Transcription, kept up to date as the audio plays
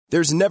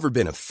There's never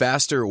been a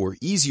faster or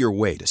easier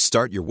way to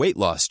start your weight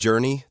loss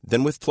journey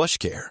than with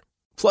PlushCare.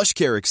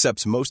 PlushCare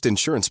accepts most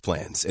insurance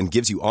plans and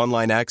gives you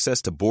online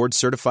access to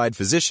board-certified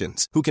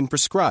physicians who can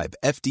prescribe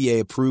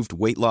FDA-approved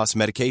weight loss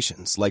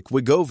medications like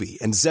Wegovy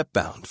and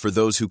Zepbound for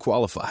those who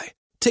qualify.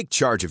 Take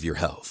charge of your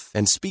health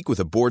and speak with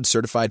a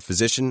board-certified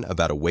physician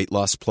about a weight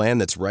loss plan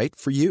that's right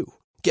for you.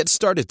 Get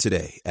started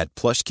today at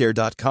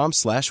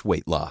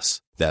plushcare.com/weight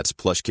loss. That's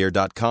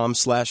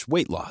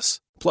plushcare.com/weight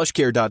loss.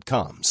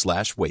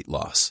 plushcare.com/weight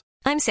loss.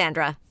 I'm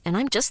Sandra, and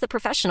I'm just the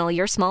professional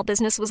your small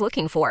business was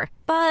looking for.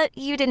 But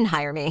you didn't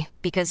hire me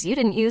because you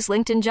didn't use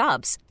LinkedIn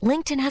Jobs.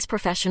 LinkedIn has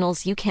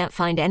professionals you can't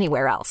find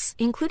anywhere else,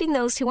 including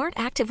those who aren't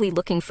actively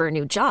looking for a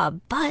new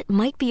job, but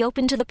might be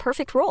open to the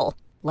perfect role,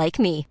 like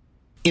me.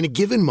 In a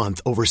given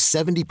month, over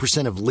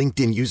 70% of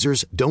LinkedIn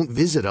users don't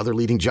visit other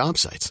leading job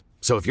sites.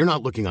 So if you're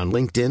not looking on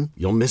LinkedIn,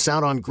 you'll miss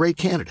out on great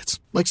candidates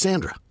like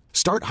Sandra.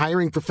 Start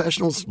hiring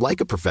professionals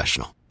like a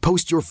professional.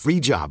 Post your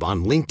free job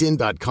on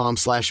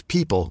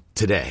linkedin.com/people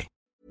today.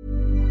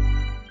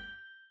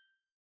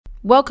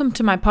 Welcome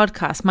to my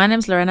podcast. My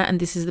name's Lorena and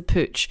this is The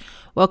Pooch.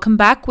 Welcome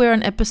back. We're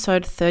on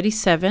episode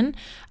 37.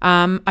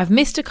 I've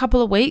missed a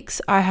couple of weeks.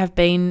 I have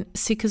been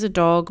sick as a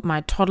dog. My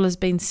toddler's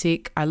been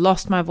sick. I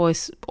lost my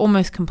voice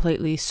almost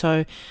completely.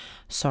 So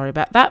sorry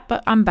about that,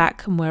 but I'm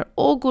back and we're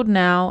all good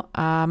now.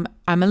 I'm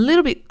a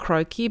little bit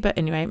croaky, but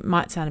anyway,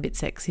 might sound a bit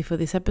sexy for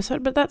this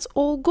episode, but that's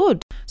all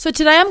good. So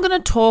today I'm going to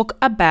talk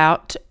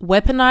about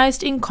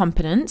weaponized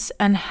incompetence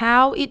and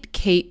how it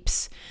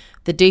keeps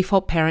the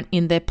default parent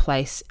in their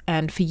place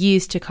and for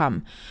years to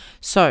come.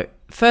 So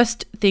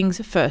first things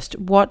first,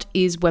 what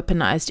is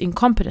weaponized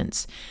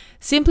incompetence?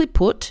 Simply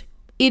put,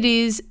 it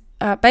is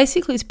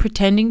basically it's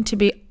pretending to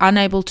be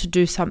unable to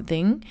do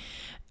something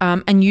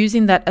and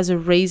using that as a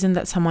reason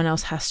that someone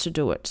else has to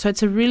do it. So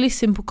it's a really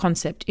simple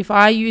concept. If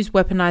I use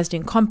weaponized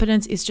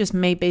incompetence, it's just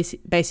me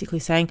basically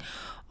saying,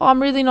 oh,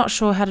 I'm really not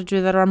sure how to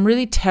do that, or I'm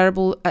really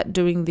terrible at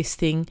doing this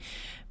thing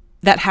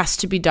that has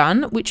to be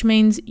done, which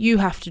means you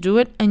have to do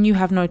it and you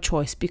have no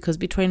choice because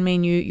between me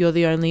and you, you're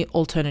the only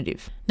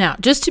alternative. Now,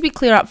 just to be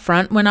clear up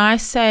front, when I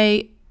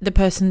say the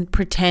person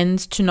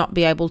pretends to not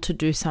be able to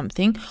do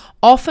something,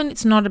 often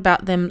it's not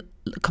about them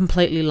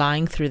completely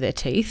lying through their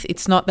teeth.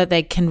 It's not that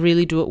they can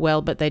really do it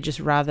well, but they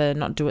just rather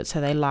not do it, so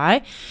they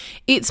lie.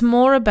 It's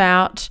more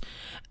about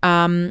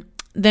them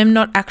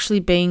not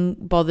actually being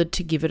bothered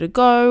to give it a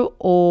go,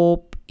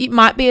 or it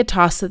might be a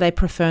task that they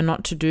prefer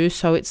not to do.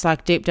 So it's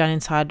like deep down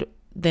inside,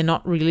 they're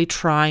not really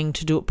trying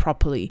to do it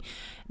properly,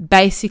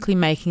 basically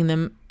making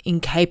them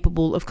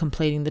incapable of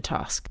completing the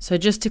task. So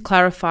just to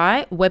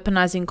clarify,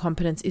 weaponizing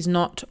incompetence is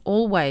not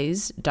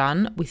always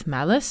done with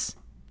malice.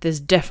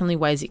 There's definitely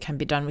ways it can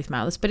be done with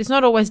malice, but it's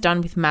not always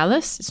done with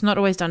malice. It's not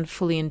always done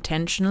fully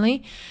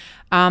intentionally.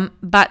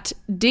 But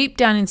deep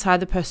down inside,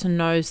 the person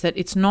knows that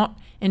it's not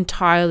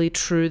entirely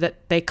true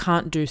that they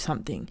can't do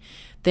something.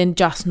 They're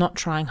just not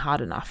trying hard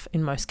enough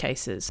in most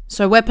cases.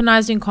 So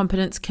weaponized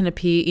incompetence can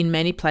appear in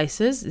many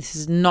places. This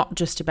is not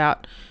just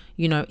about,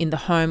 in the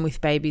home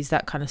with babies,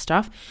 that kind of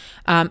stuff.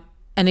 An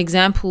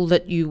example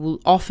that you will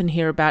often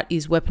hear about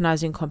is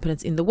weaponized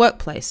incompetence in the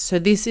workplace. So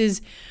this is,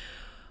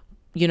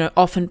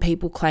 often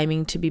people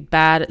claiming to be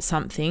bad at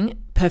something.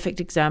 Perfect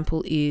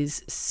example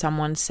is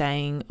someone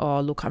saying,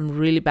 oh, look, I'm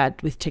really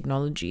bad with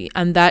technology.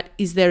 And that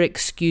is their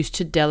excuse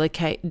to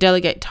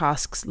delegate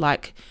tasks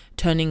like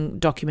turning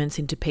documents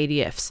into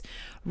PDFs.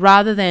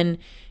 Rather than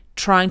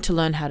trying to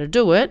learn how to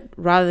do it,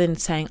 rather than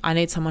saying, I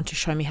need someone to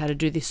show me how to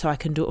do this so I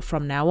can do it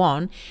from now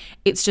on,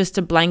 it's just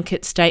a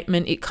blanket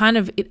statement.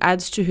 It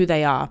adds to who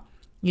they are.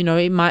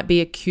 It might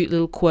be a cute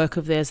little quirk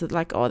of theirs that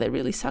like, oh, they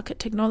really suck at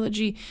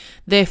technology.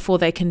 Therefore,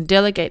 they can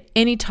delegate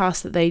any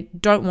task that they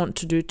don't want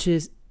to do to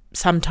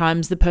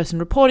sometimes the person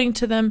reporting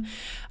to them,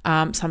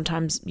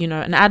 sometimes,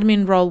 an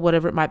admin role,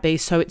 whatever it might be.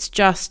 So it's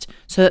just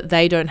so that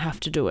they don't have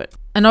to do it.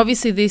 And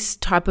obviously this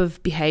type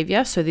of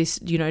behavior, so this,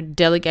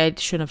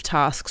 delegation of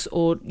tasks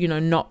or,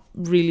 not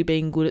really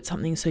being good at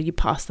something, so you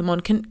pass them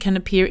on, can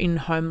appear in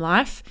home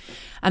life.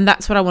 And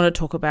that's what I want to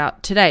talk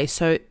about today.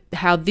 So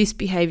how this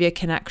behavior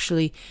can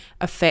actually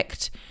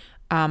affect,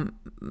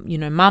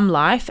 mum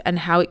life, and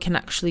how it can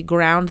actually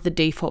ground the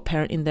default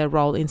parent in their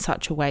role in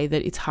such a way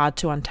that it's hard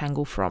to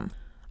untangle from.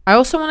 I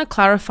also want to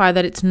clarify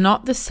that it's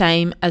not the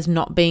same as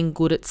not being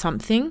good at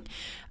something.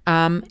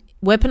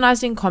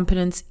 Weaponized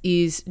incompetence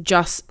is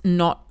just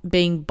not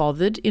being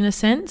bothered in a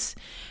sense.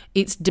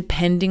 It's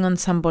depending on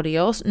somebody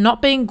else. Not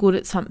being good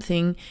at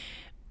something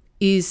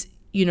is,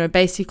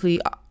 basically,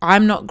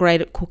 I'm not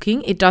great at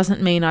cooking. It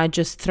doesn't mean I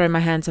just throw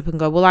my hands up and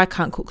go, well, I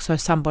can't cook, so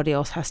somebody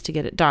else has to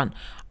get it done.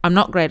 I'm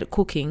not great at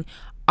cooking.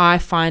 I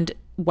find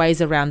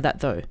ways around that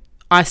though.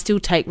 I still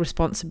take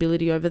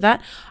responsibility over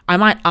that. I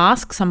might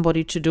ask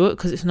somebody to do it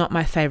because it's not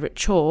my favorite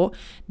chore,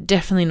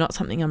 definitely not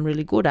something I'm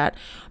really good at,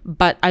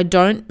 but I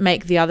don't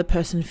make the other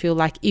person feel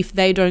like if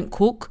they don't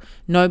cook,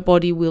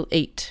 nobody will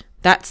eat.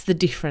 That's the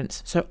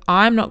difference. So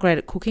I'm not great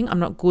at cooking. I'm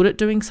not good at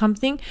doing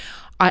something.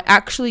 I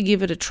actually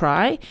give it a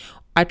try,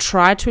 I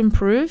try to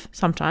improve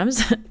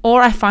sometimes,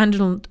 or I find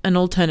an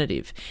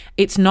alternative.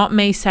 It's not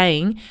me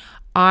saying,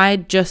 I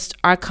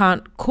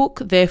can't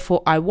cook,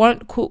 therefore I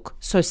won't cook,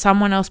 so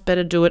someone else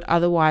better do it,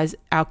 otherwise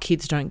our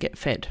kids don't get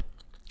fed.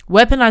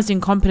 Weaponized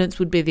incompetence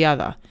would be the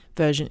other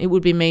version. It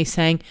would be me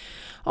saying,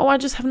 oh, I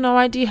just have no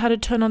idea how to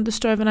turn on the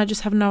stove and I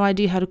just have no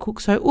idea how to cook,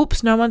 so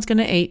oops, no one's going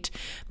to eat.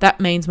 That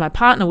means my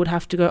partner would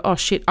have to go, oh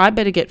shit, I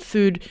better get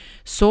food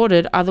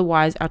sorted,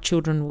 otherwise our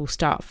children will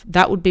starve.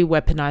 That would be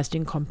weaponized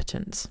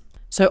incompetence.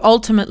 So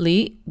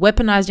ultimately,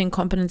 weaponized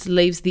incompetence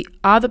leaves the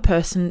other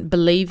person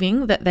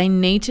believing that they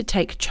need to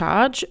take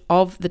charge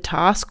of the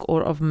task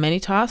or of many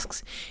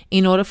tasks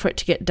in order for it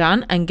to get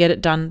done and get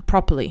it done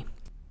properly.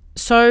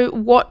 So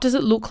what does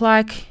it look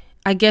like,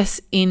 I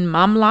guess, in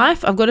mum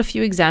life? I've got a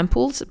few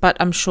examples, but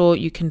I'm sure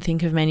you can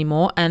think of many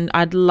more. And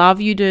I'd love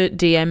you to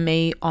DM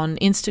me on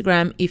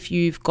Instagram if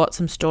you've got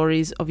some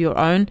stories of your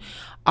own.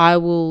 I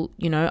will,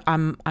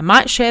 I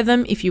might share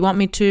them if you want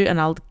me to, and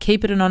I'll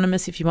keep it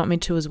anonymous if you want me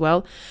to as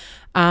well.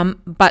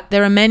 But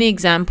there are many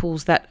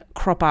examples that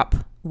crop up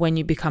when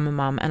you become a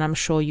mum, and I'm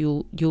sure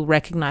you'll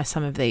recognize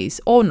some of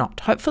these, or not.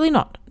 Hopefully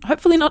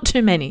not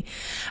too many.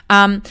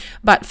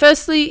 But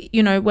firstly,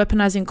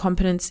 weaponized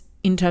incompetence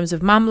in terms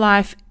of mum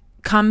life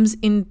comes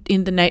in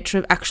the nature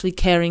of actually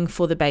caring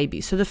for the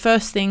baby. So the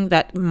first thing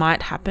that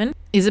might happen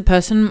is a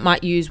person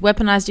might use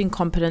weaponized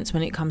incompetence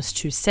when it comes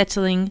to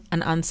settling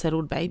an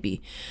unsettled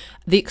baby.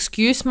 The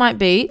excuse might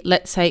be,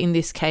 let's say in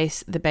this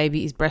case, the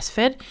baby is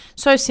breastfed.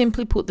 So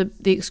simply put,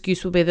 the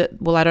excuse will be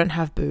that, well, I don't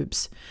have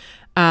boobs.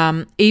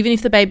 Even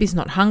if the baby's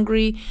not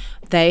hungry,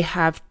 they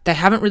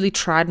haven't really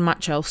tried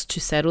much else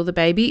to settle the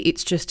baby.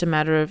 It's just a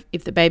matter of,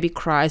 if the baby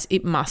cries,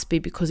 it must be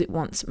because it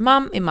wants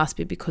mum, it must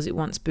be because it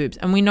wants boobs.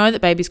 And we know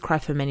that babies cry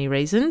for many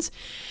reasons.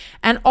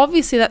 And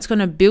obviously that's going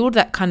to build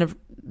that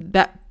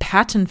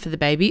pattern for the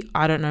baby.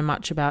 I don't know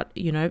much about,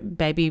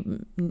 baby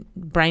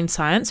brain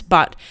science,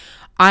 but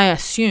I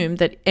assume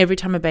that every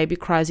time a baby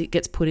cries, it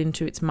gets put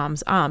into its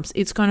mum's arms.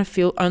 It's going to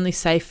feel only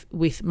safe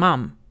with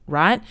mum,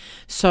 right?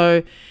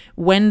 So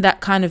when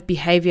that kind of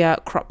behavior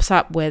crops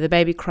up where the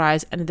baby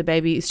cries and the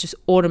baby is just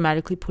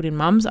automatically put in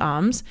mum's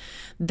arms,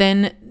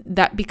 then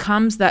that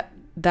becomes that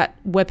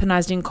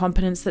weaponized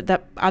incompetence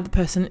that other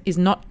person is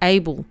not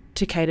able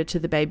to cater to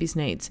the baby's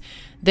needs.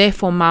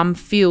 Therefore, mum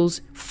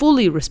feels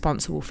fully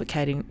responsible for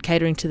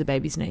catering to the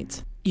baby's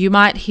needs. You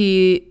might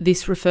hear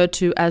this referred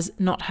to as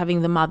not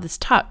having the mother's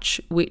touch,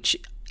 which,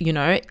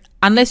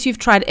 unless you've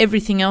tried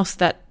everything else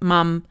that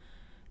mum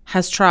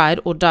has tried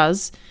or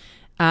does,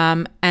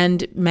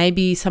 and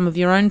maybe some of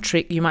your own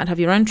you might have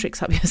your own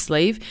tricks up your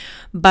sleeve,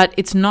 but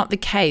it's not the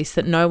case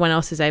that no one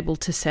else is able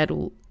to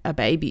settle a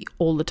baby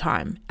all the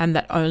time and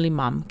that only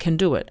mum can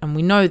do it. And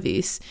we know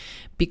this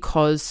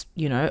because,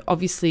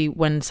 obviously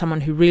when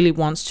someone who really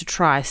wants to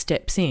try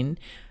steps in,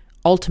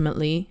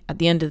 ultimately, at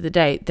the end of the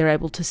day, they're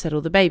able to settle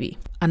the baby.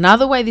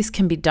 Another way this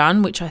can be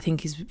done, which I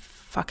think is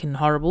fucking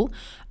horrible,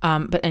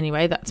 but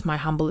anyway, that's my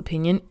humble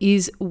opinion,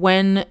 is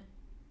when,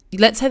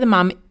 let's say the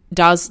mum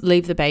does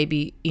leave the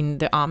baby in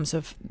the arms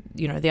of,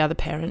 the other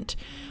parent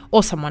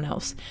or someone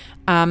else.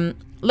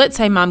 Let's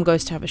say mum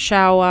goes to have a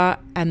shower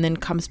and then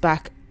comes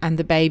back and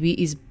the baby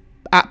is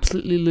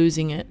absolutely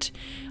losing it,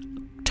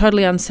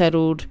 totally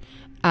unsettled,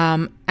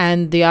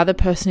 and the other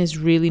person is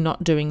really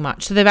not doing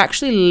much. So they've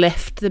actually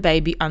left the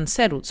baby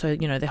unsettled. So,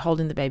 they're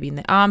holding the baby in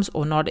their arms,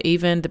 or not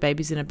even, the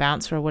baby's in a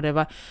bouncer or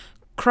whatever,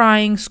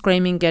 crying,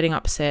 screaming, getting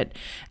upset.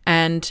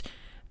 And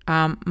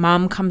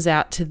mum comes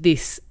out to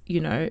this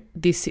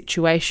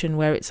situation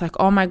where it's like,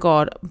 oh my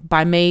God,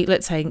 by me,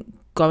 let's say,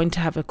 going to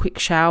have a quick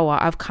shower,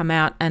 I've come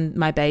out and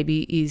my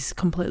baby is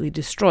completely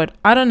destroyed.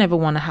 I don't ever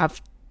want to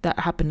have that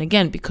happen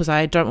again because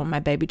I don't want my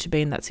baby to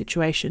be in that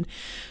situation.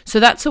 So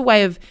that's a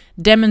way of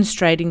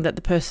demonstrating that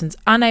the person's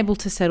unable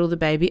to settle the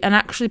baby and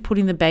actually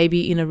putting the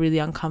baby in a really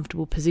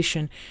uncomfortable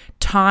position,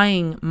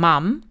 tying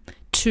mum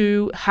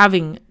to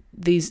having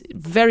these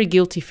very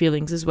guilty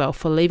feelings as well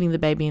for leaving the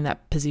baby in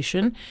that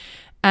position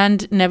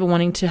and never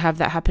wanting to have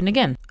that happen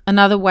again.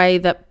 Another way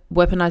that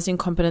weaponized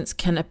incompetence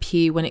can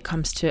appear when it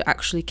comes to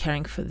actually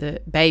caring for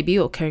the baby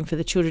or caring for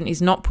the children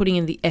is not putting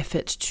in the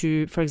effort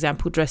to, for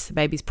example, dress the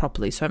babies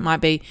properly. So it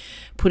might be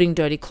putting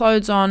dirty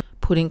clothes on,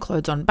 putting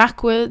clothes on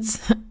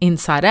backwards,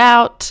 inside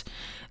out,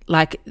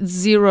 like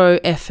zero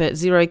effort,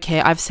 zero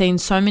care. I've seen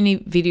so many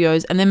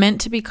videos, and they're meant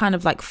to be kind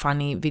of like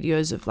funny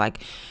videos of like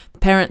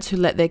parents who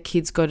let their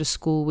kids go to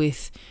school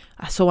with,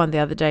 I saw one the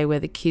other day where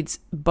the kids,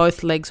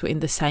 both legs were in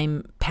the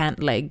same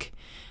pant leg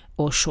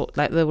or short,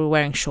 like they were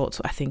wearing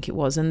shorts, I think it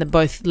was, and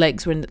both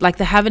legs were in, like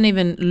they haven't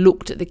even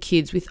looked at the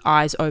kids with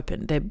eyes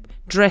open. They're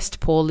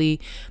dressed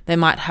poorly. They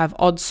might have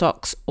odd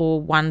socks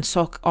or one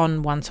sock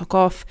on, one sock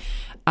off.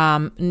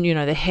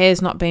 Their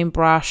hair's not being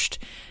brushed.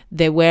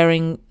 They're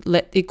wearing,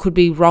 it could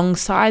be wrong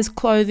size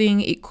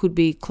clothing. It could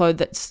be clothes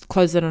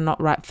that are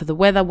not right for the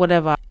weather,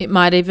 whatever. It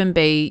might even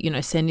be,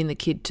 sending the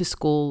kid to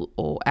school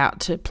or out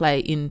to play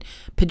in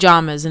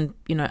pajamas and,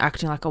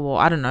 acting like,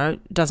 I don't know,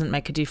 it doesn't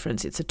make a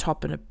difference. It's a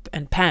top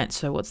and pants,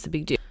 so what's the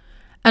big deal?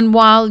 And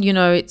while,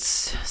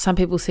 some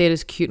people see it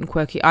as cute and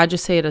quirky, I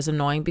just see it as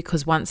annoying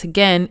because once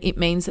again, it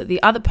means that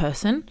the other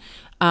person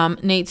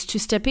needs to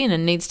step in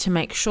and needs to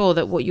make sure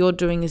that what you're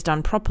doing is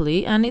done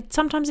properly. And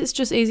sometimes it's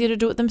just easier to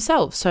do it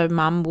themselves. So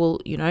mum will,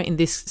 in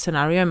this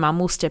scenario, mum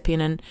will step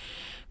in and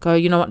go,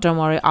 you know what, don't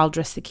worry, I'll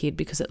dress the kid,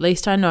 because at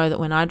least I know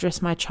that when I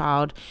dress my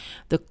child,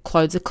 the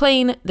clothes are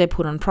clean, they're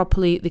put on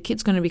properly, the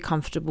kid's going to be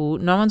comfortable,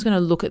 no one's going to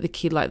look at the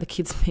kid like the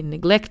kid's been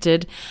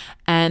neglected.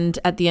 And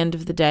at the end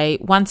of the day,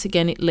 once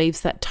again, it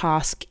leaves that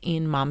task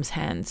in mum's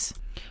hands.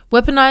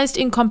 Weaponized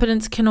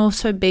incompetence can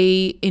also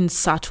be in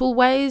subtle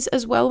ways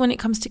as well when it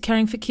comes to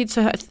caring for kids.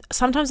 So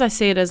sometimes I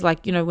see it as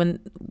like,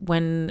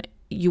 when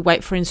you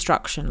wait for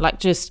instruction, like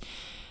just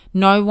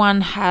no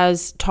one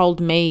has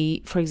told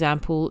me, for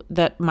example,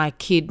 that my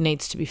kid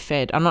needs to be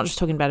fed. I'm not just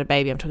talking about a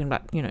baby, I'm talking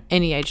about,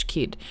 any aged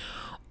kid,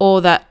 or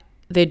that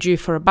they're due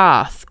for a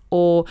bath,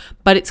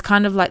 but it's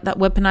kind of like that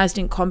weaponized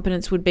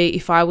incompetence would be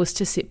if I was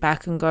to sit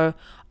back and go,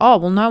 oh,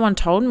 well, no one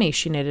told me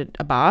she needed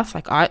a bath.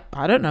 Like,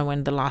 I don't know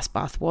when the last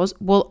bath was.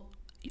 Well,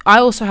 I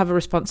also have a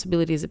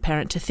responsibility as a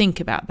parent to think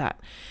about that.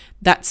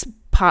 That's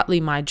partly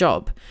my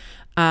job.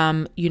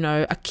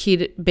 A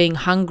kid being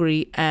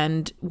hungry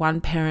and one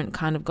parent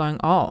kind of going,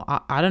 oh,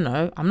 I don't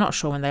know, I'm not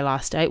sure when they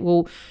last ate.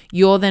 Well,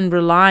 you're then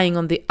relying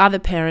on the other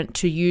parent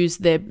to use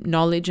their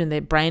knowledge and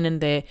their brain and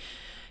their,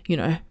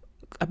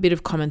 a bit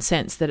of common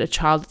sense that a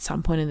child at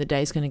some point in the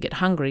day is going to get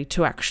hungry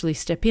to actually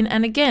step in.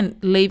 And again,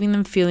 leaving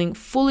them feeling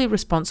fully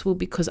responsible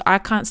because I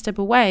can't step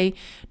away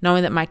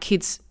knowing that my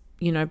kid's,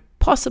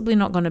 possibly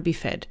not going to be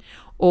fed,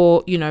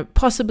 or,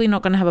 possibly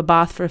not going to have a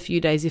bath for a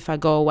few days if I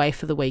go away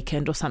for the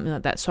weekend or something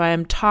like that. So I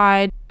am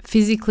tied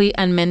physically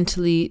and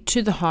mentally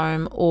to the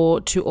home,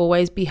 or to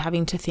always be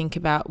having to think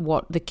about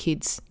what the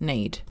kids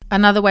need.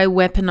 Another way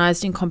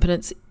weaponized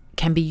incompetence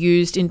can be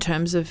used in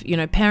terms of,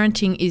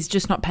 parenting is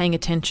just not paying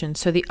attention.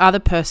 So the other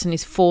person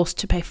is forced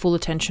to pay full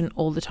attention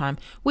all the time,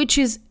 which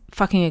is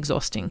fucking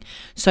exhausting.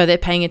 So they're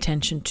paying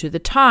attention to the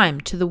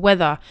time, to the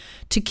weather,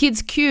 to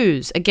kids'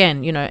 cues.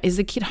 Again, is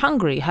the kid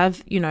hungry?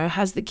 Has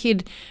the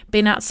kid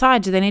been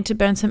outside? Do they need to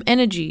burn some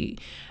energy?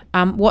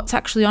 What's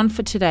actually on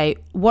for today?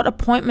 What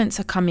appointments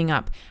are coming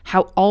up?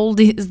 How old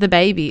is the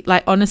baby?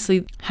 Like,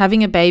 honestly,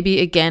 having a baby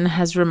again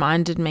has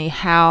reminded me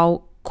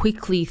how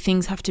quickly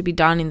things have to be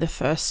done in the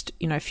first,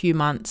 few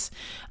months.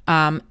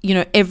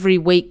 Every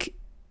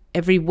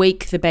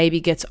week the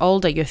baby gets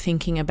older, you're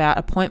thinking about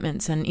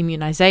appointments and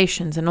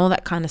immunizations and all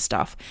that kind of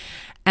stuff.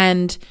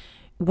 And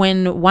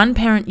when one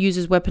parent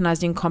uses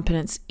weaponized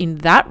incompetence in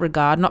that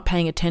regard, not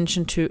paying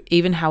attention to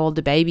even how old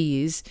the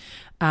baby is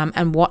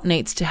and what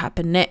needs to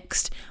happen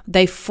next,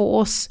 they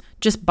force,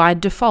 just by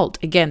default,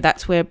 again,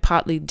 that's where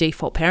partly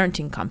default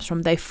parenting comes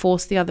from, they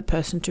force the other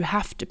person to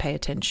have to pay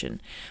attention.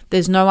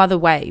 There's no other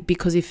way,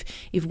 because if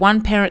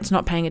one parent's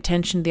not paying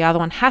attention, the other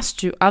one has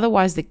to,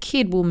 otherwise the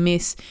kid will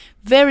miss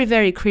very,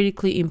 very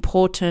critically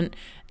important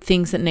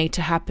things that need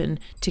to happen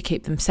to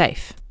keep them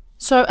safe.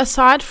 So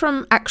aside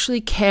from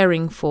actually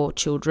caring for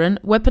children,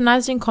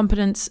 weaponized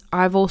incompetence,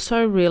 I've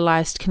also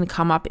realized, can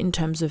come up in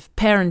terms of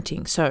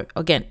parenting. So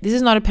again, this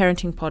is not a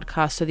parenting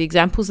podcast, so the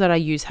examples that I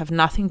use have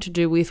nothing to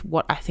do with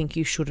what I think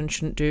you should and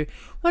shouldn't do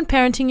when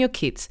parenting your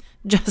kids.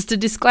 Just a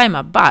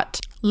disclaimer. But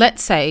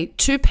let's say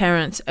two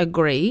parents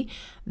agree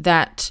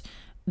that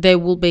there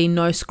will be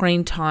no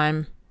screen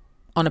time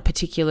on a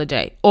particular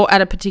day or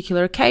at a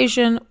particular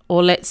occasion,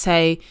 or let's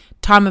say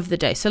time of the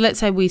day. So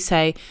let's say we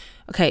say,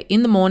 okay,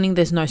 in the morning,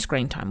 there's no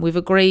screen time. We've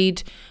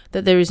agreed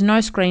that there is no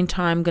screen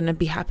time going to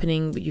be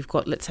happening. You've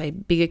got, let's say,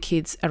 bigger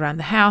kids around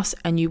the house,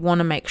 and you want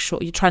to make sure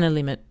you're trying to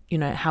limit,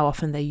 how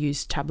often they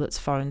use tablets,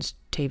 phones,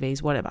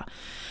 TVs, whatever.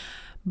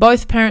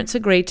 Both parents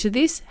agree to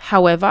this.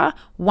 However,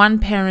 one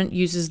parent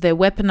uses their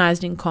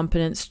weaponized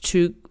incompetence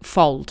to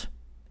fold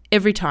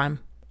every time,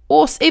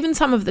 or even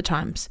some of the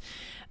times.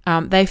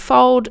 They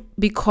fold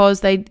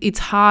because it's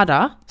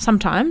harder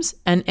sometimes,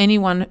 and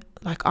anyone,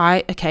 like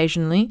I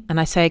occasionally, and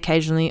I say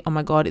occasionally, oh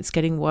my God, it's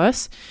getting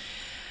worse.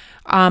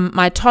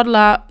 My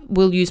toddler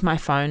will use my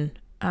phone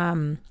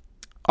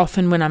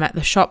often when I'm at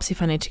the shops,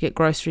 if I need to get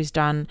groceries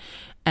done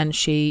and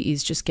she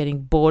is just getting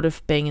bored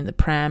of being in the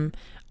pram,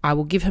 I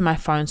will give her my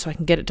phone so I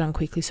can get it done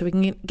quickly, so we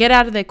can get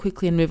out of there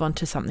quickly and move on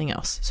to something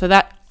else. So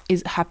that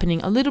is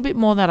happening a little bit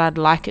more than I'd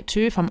like it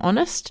to, if I'm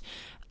honest,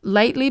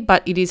 lately,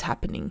 but it is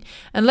happening.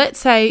 And let's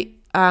say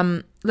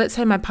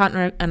my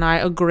partner and I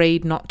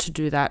agreed not to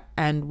do that,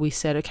 and we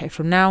said, okay,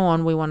 from now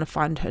on we want to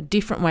find her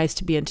different ways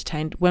to be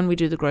entertained when we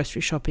do the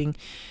grocery shopping.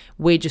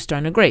 We just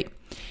don't agree.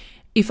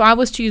 If I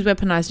was to use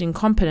weaponized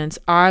incompetence,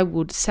 I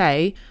would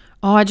say,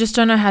 oh, I just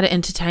don't know how to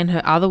entertain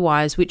her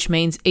otherwise, which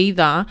means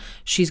either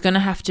she's going to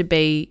have to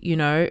be,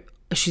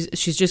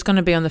 she's just going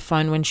to be on the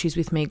phone when she's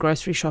with me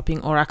grocery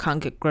shopping, or I can't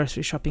get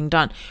grocery shopping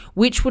done,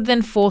 which would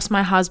then force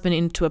my husband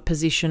into a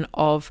position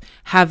of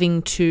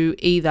having to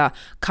either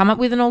come up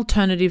with an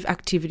alternative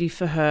activity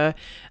for her,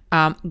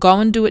 go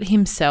and do it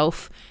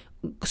himself,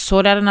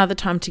 sort out another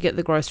time to get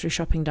the grocery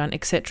shopping done,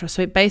 etc.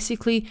 So it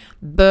basically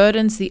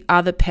burdens the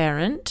other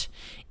parent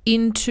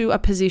into a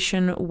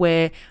position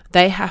where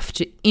they have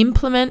to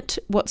implement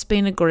what's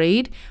been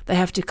agreed. They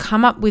have to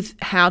come up with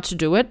how to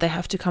do it. They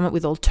have to come up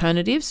with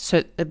alternatives.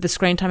 So the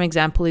screen time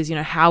example is,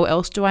 how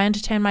else do I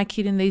entertain my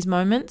kid in these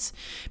moments?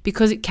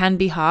 Because it can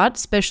be hard,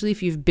 especially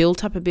if you've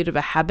built up a bit of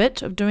a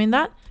habit of doing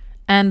that.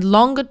 And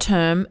longer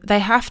term, they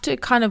have to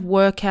kind of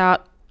work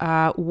out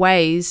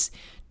ways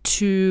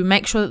to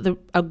make sure that the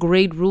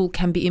agreed rule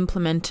can be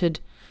implemented.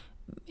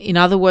 In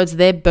other words,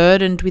 they're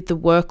burdened with the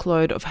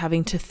workload of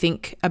having to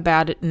think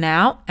about it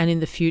now and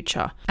in the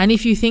future. And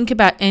if you think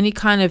about any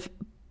kind of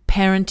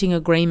parenting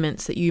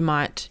agreements that you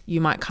might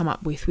come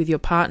up with your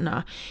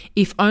partner,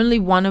 if only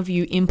one of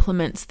you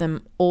implements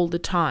them all the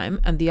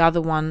time and the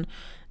other one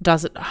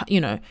does it,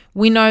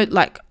 we know,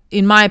 like,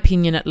 in my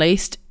opinion at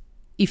least,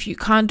 if you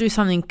can't do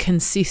something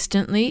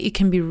consistently, it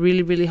can be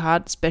really, really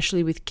hard,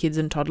 especially with kids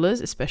and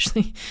toddlers,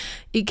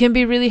 it can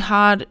be really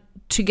hard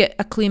to get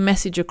a clear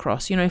message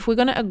across. If we're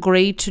going to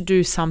agree to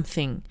do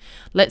something,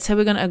 let's say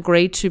we're going to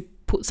agree to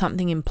put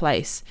something in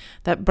place,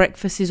 that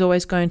breakfast is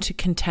always going to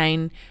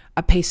contain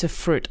a piece of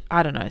fruit.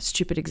 I don't know,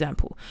 stupid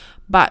example.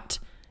 But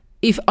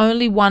if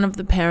only one of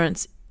the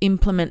parents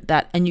implement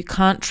that and you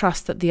can't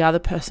trust that the other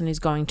person is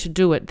going to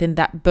do it, then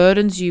that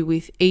burdens you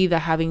with either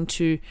having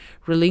to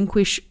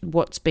relinquish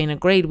what's been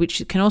agreed,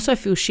 which can also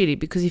feel shitty,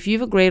 because if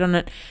you've agreed on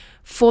it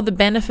for the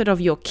benefit of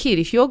your kid,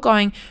 if you're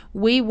going,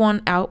 we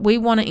want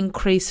to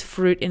increase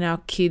fruit in our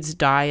kids'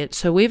 diet,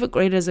 so we've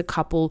agreed as a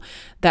couple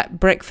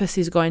that breakfast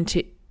is going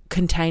to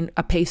contain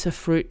a piece of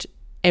fruit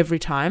every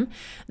time,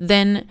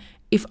 then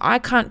if I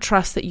can't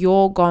trust that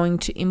you're going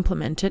to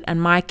implement it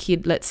and my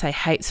kid, let's say,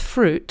 hates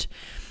fruit,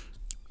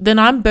 then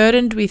I'm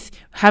burdened with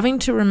having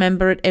to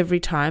remember it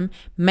every time,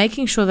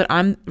 making sure that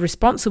I'm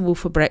responsible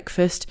for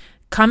breakfast,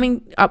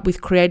 coming up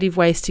with creative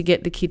ways to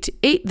get the kid to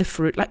eat the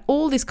fruit. Like,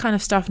 all this kind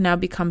of stuff now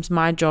becomes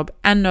my job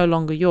and no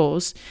longer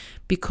yours,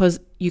 because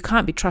you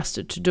can't be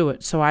trusted to do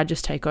it. So I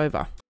just take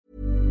over.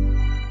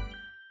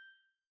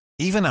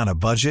 Even on a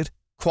budget,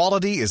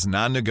 quality is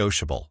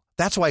non-negotiable.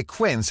 That's why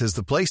Quince is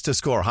the place to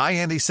score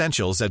high-end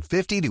essentials at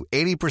 50 to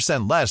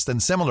 80% less than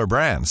similar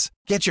brands.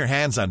 Get your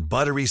hands on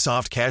buttery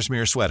soft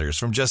cashmere sweaters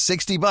from just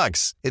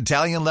 $60,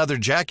 Italian leather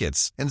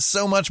jackets, and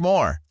so much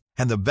more.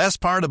 And the best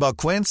part about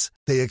Quince,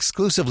 they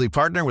exclusively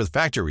partner with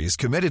factories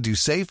committed to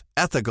safe,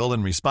 ethical,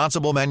 and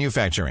responsible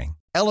manufacturing.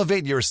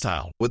 Elevate your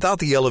style without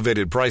the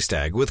elevated price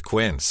tag with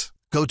Quince.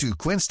 Go to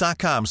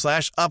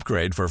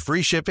quince.com/upgrade for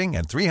free shipping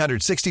and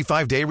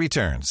 365-day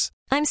returns.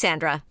 I'm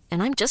Sandra,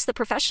 and I'm just the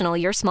professional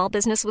your small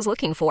business was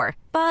looking for.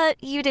 But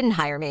you didn't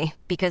hire me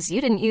because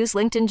you didn't use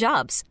LinkedIn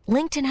Jobs.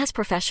 LinkedIn has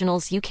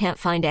professionals you can't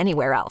find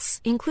anywhere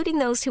else, including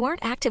those who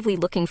aren't actively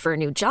looking for a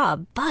new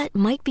job, but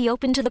might be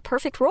open to the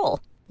perfect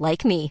role,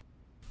 like me.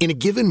 In a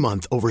given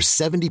month, over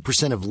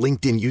 70% of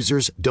LinkedIn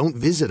users don't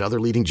visit other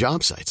leading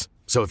job sites.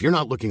 So if you're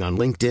not looking on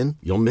LinkedIn,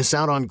 you'll miss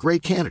out on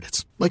great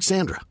candidates like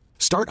Sandra.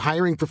 Start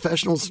hiring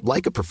professionals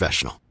like a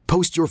professional.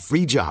 Post your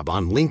free job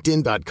on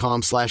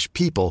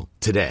linkedin.com/people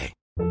today.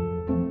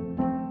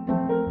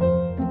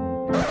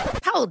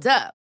 Hold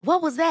up.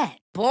 What was that?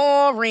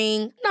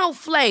 Boring. No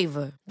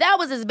flavor. That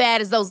was as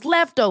bad as those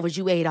leftovers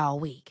you ate all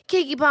week.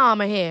 Keke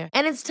Palmer here.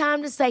 And it's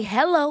time to say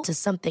hello to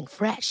something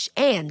fresh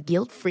and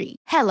guilt-free.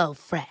 Hello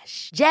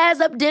Fresh.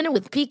 Jazz up dinner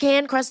with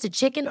pecan-crusted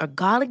chicken or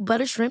garlic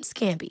butter shrimp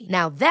scampi.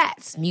 Now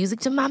that's music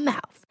to my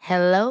mouth.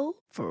 Hello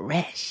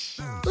Fresh.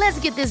 Let's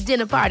get this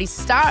dinner party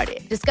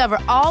started. Discover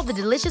all the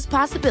delicious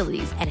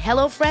possibilities at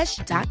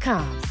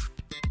HelloFresh.com.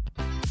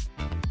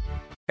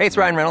 Hey, it's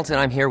Ryan Reynolds, and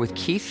I'm here with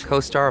Keith,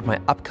 co-star of my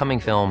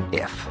upcoming film,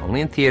 If, only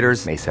in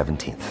theaters May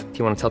 17th. Do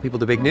you want to tell people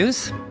the big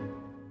news?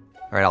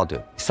 All right, I'll do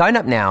it. Sign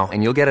up now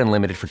and you'll get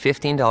unlimited for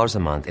 $15 a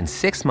month and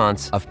 6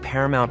 months of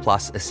Paramount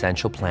Plus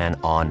Essential Plan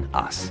on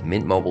us.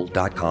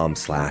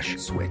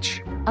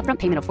 MintMobile.com/switch. Upfront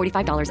payment of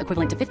 $45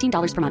 equivalent to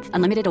 $15 per month.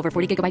 Unlimited over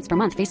 40 gigabytes per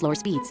month. Face lower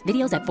speeds.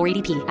 Videos at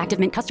 480p. Active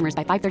Mint customers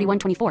by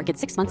 531.24 get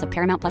 6 months of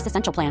Paramount Plus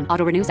Essential Plan.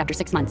 Auto renews after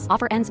 6 months.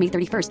 Offer ends May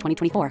 31st,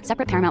 2024.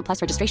 Separate Paramount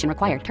Plus registration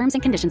required. Terms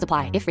and conditions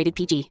apply if rated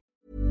PG.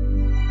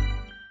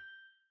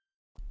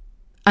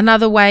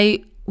 Another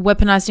way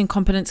weaponized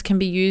incompetence can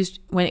be used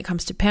when it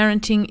comes to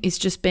parenting is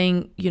just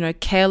being,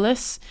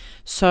 careless.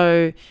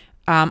 So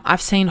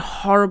I've seen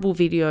horrible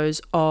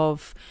videos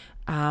of,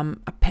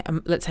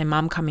 let's say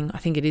mum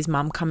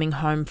coming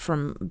home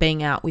from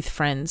being out with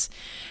friends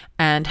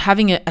and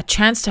having a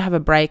chance to have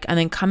a break, and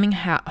then coming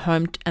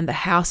home and the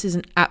house is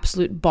an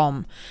absolute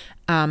bomb.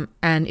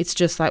 And it's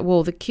just like,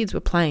 well, the kids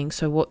were playing,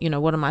 so what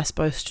am I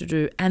supposed to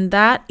do? And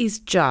that is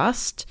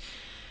just...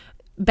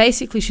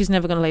 basically, she's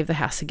never going to leave the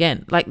house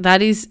again. Like,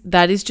 that is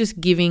just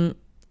giving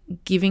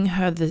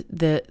her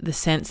the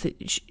sense that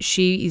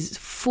she is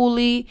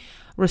fully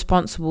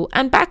responsible.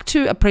 And back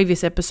to a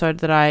previous episode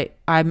that I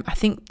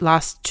think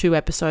last 2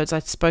 episodes I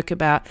spoke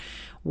about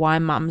why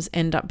mums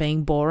end up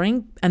being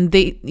boring. And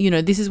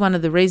this is one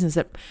of the reasons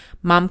that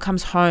mum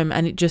comes home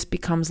and it just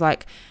becomes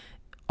like,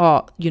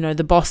 oh,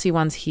 the bossy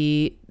one's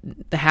here,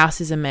 the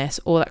house is a mess,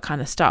 all that kind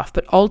of stuff.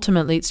 But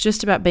ultimately, it's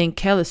just about being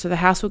careless. So the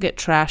house will get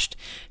trashed,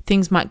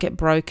 things might get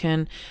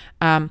broken.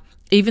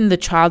 even the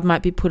child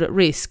might be put at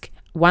risk.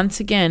 Once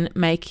again,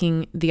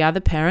 making the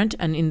other parent,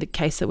 and in the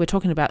case that we're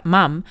talking about,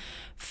 mum,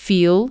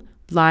 feel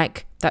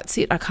like that's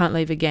it, I can't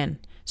leave again.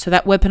 So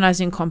that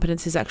weaponized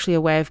incompetence is actually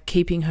a way of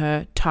keeping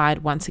her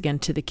tied once again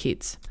to the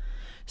kids.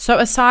 So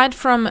aside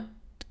from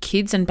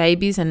kids and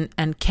babies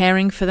and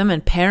caring for them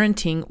and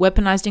parenting,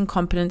 weaponized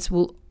incompetence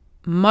will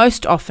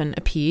most often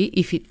appear,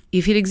 if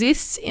it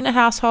exists in a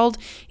household,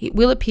 it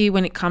will appear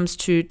when it comes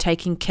to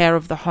taking care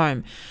of the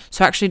home.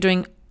 So actually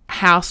doing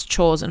house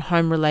chores and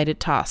home-related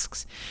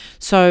tasks.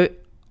 So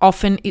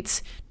often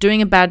it's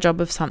doing a bad job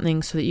of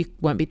something so that you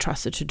won't be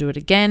trusted to do it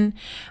again.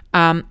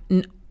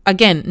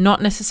 Again,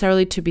 not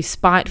necessarily to be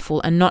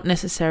spiteful and not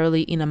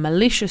necessarily in a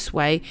malicious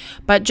way,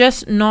 but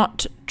just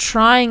not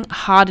trying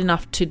hard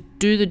enough to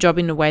do the job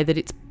in a way that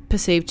it's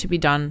perceived to be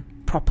done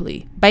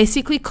properly,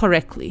 basically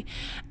correctly.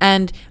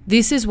 And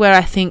this is where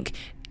I think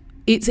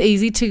it's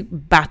easy to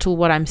battle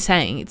what I'm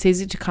saying. It's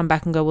easy to come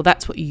back and go, well,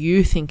 that's what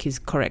you think is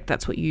correct.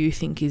 That's what you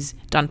think is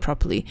done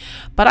properly.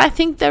 But I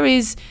think there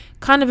is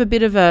kind of a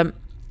bit of a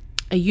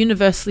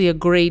universally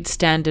agreed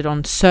standard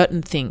on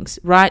certain things,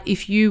 right?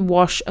 If you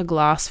wash a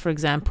glass, for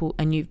example,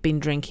 and you've been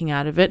drinking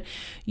out of it,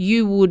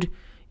 you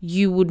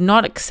would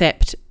not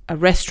accept a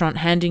restaurant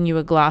handing you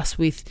a glass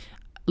with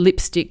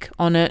lipstick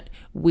on it,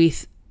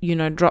 with,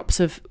 drops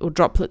of or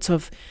droplets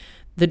of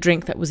the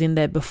drink that was in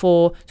there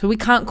before. So we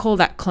can't call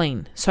that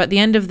clean. So at the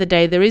end of the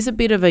day, there is a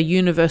bit of a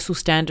universal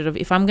standard of,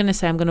 if I'm going to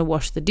say I'm going to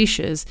wash the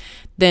dishes,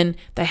 then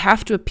they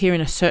have to appear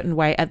in a certain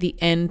way at the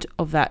end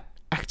of that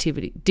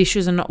activity.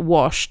 Dishes are not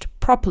washed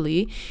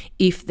properly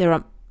if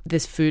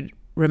there's food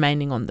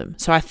remaining on them.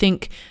 So I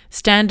think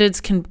standards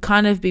can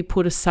kind of be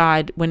put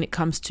aside when it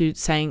comes to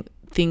saying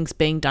things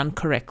being done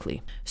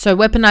correctly. So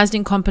weaponized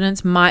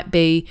incompetence might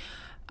be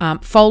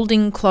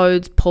folding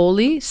clothes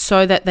poorly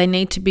so that they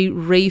need to be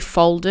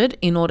refolded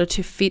in order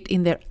to fit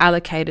in their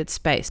allocated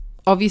space.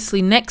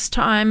 Obviously, next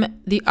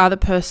time the other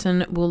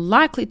person will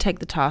likely take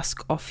the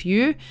task off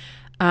you,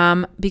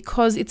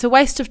 because it's a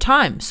waste of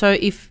time. So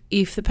if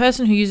the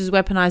person who uses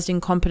weaponized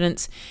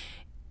incompetence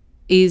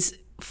is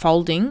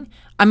folding,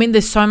 I mean,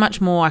 there's so much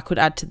more I could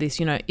add to this.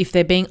 If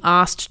they're being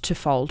asked to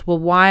fold, well,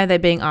 why are they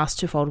being asked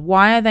to fold?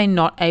 Why are they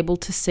not able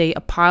to see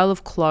a pile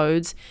of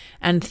clothes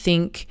and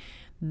think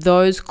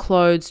those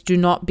clothes do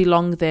not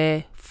belong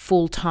there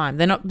full time?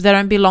 They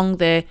don't belong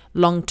there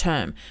long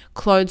term.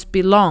 Clothes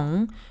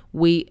belong,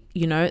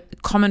 the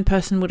common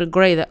person would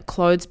agree that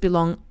clothes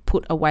belong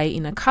put away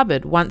in a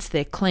cupboard. Once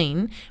they're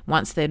clean,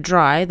 once they're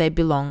dry, they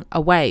belong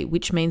away,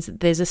 which means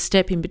that there's a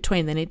step in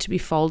between. They need to be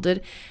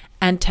folded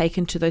and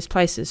taken to those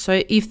places.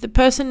 So if the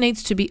person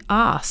needs to be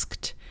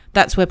asked,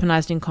 that's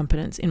weaponized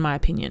incompetence, in my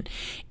opinion.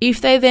 If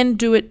they then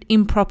do it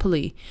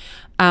improperly,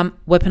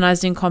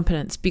 weaponized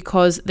incompetence,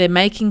 because they're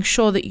making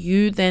sure that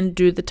you then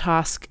do the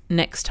task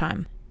next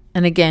time.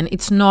 And again,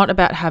 it's not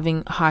about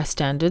having high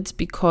standards,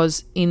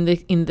 because in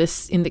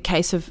the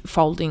case of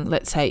folding,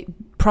 let's say,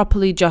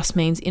 properly just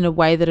means in a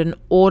way that an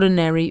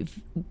ordinary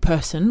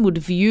person would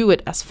view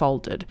it as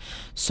folded.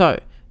 So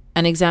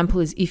an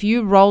example is, if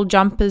you roll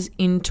jumpers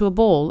into a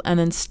ball and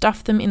then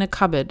stuff them in a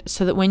cupboard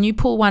so that when you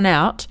pull one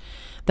out,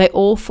 they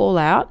all fall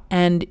out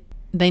and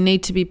they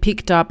need to be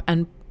picked up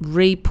and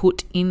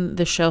re-put in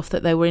the shelf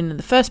that they were in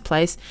the first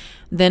place,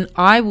 then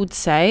I would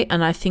say,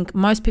 and I think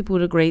most people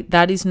would agree,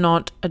 that is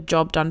not a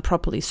job done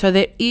properly. So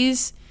there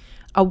is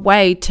a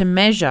way to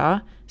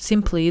measure,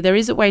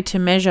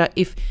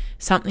 if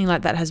something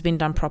like that has been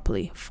done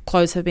properly, if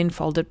clothes have been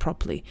folded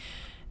properly.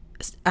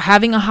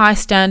 Having a high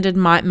standard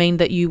might mean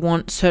that you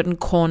want certain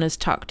corners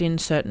tucked in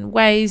certain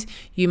ways.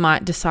 You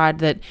might decide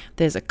that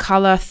there's a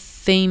color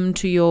theme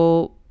to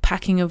your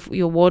packing of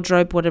your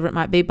wardrobe, whatever it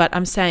might be. But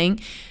I'm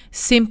saying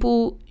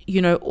simple,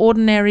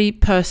 ordinary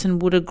person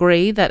would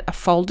agree that a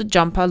folded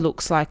jumper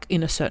looks like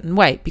in a certain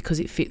way because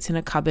it fits in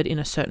a cupboard in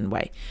a certain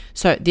way.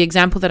 So the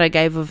example that I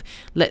gave of,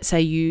 let's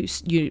say you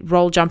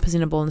roll jumpers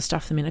in a ball and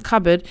stuff them in a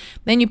cupboard,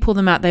 then you pull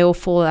them out, they all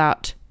fall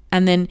out,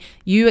 and then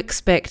you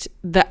expect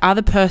the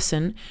other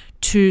person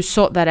to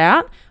sort that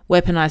out.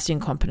 Weaponized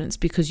incompetence,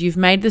 because you've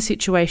made the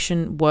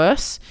situation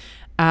worse.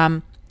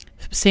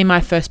 See my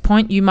first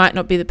point, you might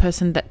not be the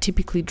person that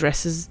typically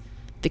dresses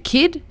the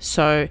kid.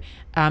 So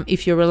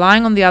if you're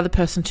relying on the other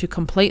person to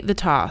complete the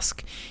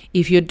task,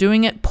 if you're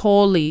doing it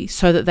poorly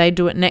so that they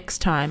do it next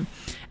time,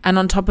 and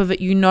on top of it,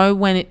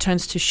 when it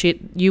turns to shit,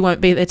 you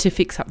won't be there to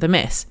fix up the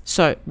mess.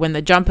 So when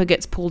the jumper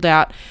gets pulled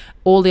out,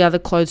 all the other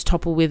clothes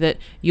topple with it,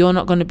 you're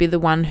not going to be the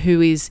one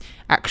who is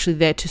actually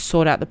there to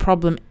sort out the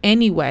problem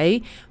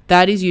anyway.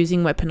 That is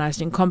using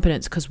weaponized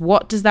incompetence, because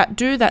what does that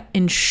do? That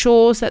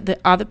ensures that the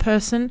other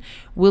person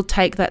will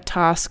take that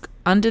task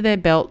under their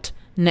belt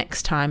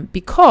next time,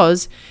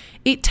 because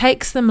it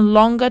takes them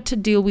longer to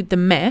deal with the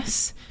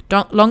mess,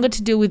 longer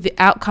to deal with the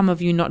outcome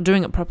of you not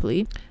doing it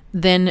properly,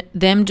 than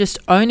them just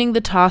owning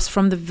the task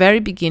from the very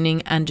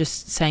beginning and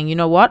just saying, you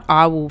know what,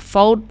 I will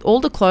fold all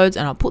the clothes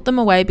and I'll put them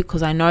away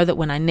because I know that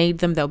when I need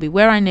them, they'll be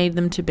where I need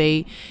them to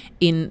be,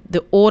 in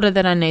the order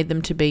that I need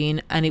them to be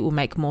in, and it will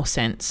make more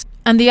sense.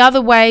 And the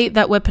other way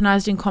that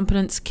weaponized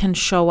incompetence can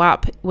show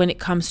up when it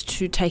comes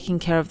to taking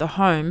care of the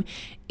home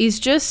is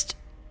just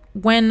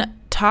when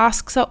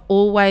tasks are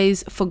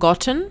always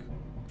forgotten,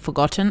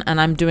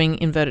 and I'm doing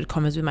inverted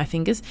commas with my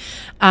fingers,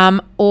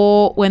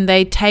 or when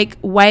they take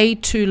way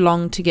too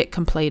long to get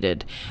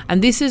completed.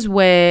 And this is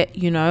where,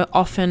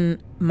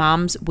 often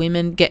mums,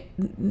 women get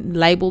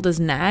labeled as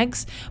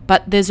nags,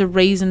 but there's a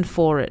reason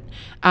for it.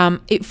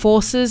 It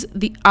forces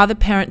the other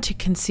parent to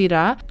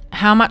consider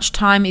how much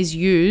time is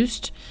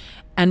used,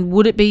 and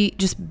would it be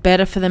just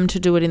better for them to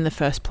do it in the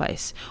first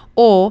place?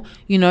 Or,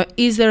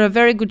 is there a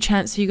very good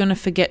chance that you're going to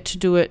forget to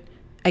do it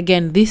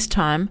again this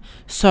time?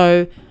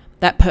 So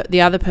that the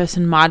other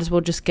person might as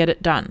well just get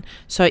it done.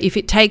 So if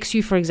it takes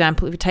you, for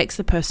example, if it takes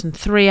the person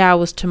 3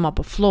 hours to mop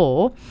a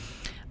floor,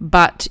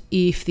 but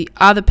if the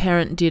other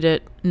parent did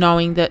it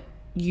knowing that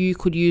you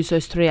could use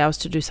those 3 hours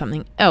to do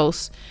something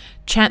else,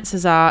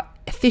 chances are,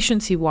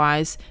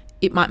 efficiency-wise,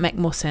 it might make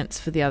more sense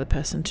for the other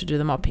person to do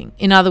the mopping.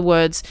 In other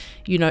words,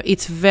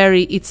 it's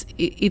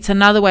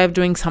another way of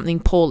doing something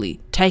poorly,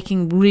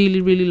 taking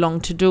really, really long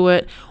to do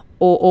it,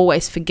 or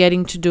always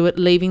forgetting to do it,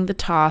 leaving the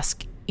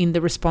task in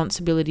the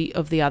responsibility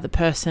of the other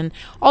person.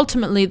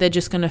 Ultimately, they're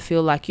just going to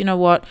feel like, you know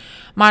what,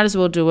 might as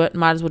well do it.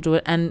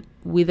 And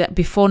with it,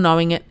 before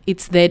knowing it,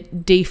 it's their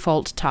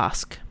default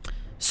task.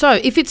 So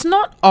if it's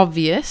not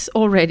obvious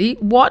already,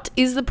 what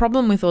is the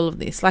problem with all of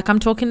this? Like, I'm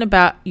talking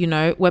about,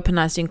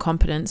 weaponized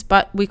incompetence,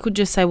 but we could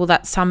just say, well,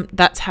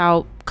 that's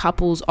how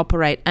couples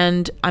operate.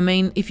 And I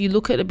mean, if you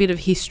look at a bit of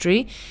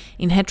history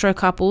in hetero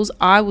couples,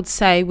 I would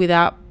say,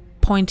 without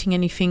pointing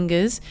any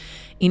fingers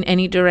in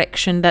any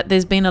direction, that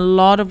there's been a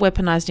lot of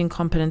weaponized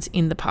incompetence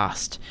in the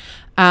past.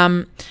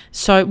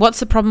 So what's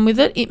the problem with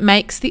it? It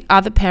makes the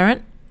other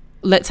parent,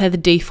 let's say the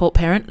default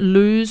parent,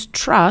 lose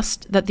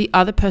trust that the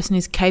other person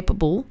is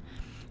capable,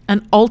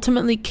 and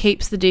ultimately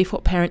keeps the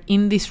default parent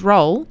in this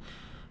role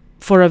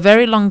for a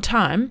very long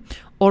time,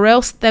 or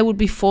else they would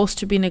be forced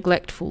to be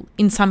neglectful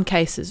in some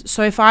cases.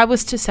 So if I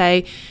was to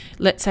say,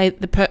 let's say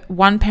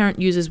one parent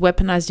uses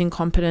weaponized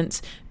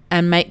incompetence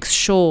and makes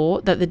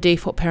sure that the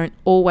default parent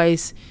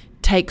always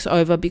takes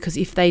over, because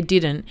if they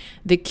didn't,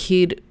 the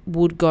kid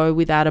would go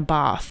without a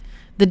bath.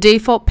 The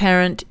default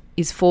parent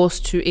is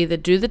forced to either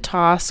do the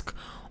task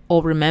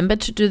or remember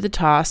to do the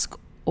task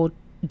or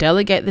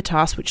delegate the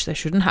task, which they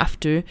shouldn't have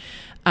to.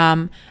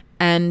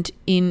 And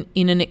in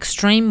an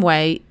extreme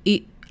way,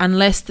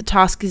 unless the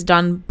task is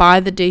done by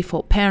the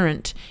default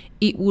parent,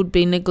 it would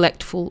be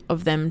neglectful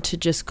of them to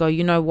just go,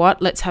 you know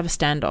what, let's have a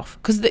standoff.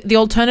 Because the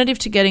alternative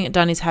to getting it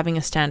done is having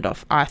a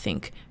standoff, I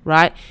think,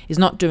 right? Is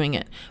not doing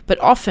it. But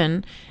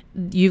often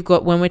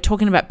when we're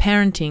talking about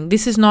parenting,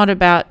 this is not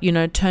about,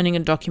 turning a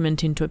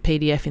document into a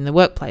PDF in the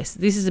workplace.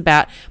 This is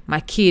about, my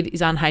kid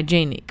is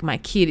unhygienic, my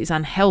kid is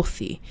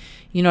unhealthy.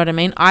 You know what I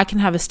mean? I can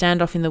have a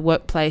standoff in the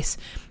workplace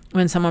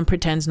when someone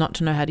pretends not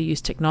to know how to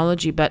use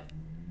technology, but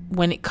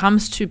when it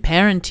comes to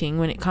parenting,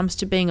 when it comes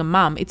to being a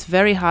mum, it's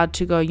very hard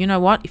to go, you know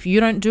what, if you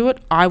don't do it,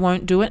 I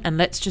won't do it, and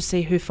let's just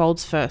see who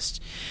folds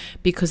first,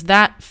 because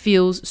that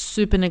feels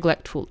super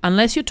neglectful.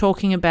 Unless you're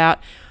talking about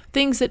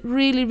things that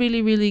really,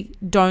 really, really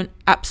don't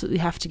absolutely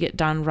have to get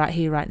done right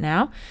here, right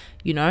now.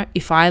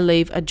 If I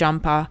leave a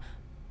jumper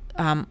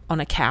on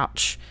a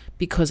couch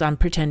because I'm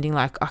pretending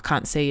like I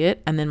can't see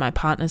it, and then my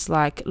partner's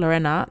like,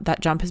 Lorena,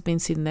 that jumper's been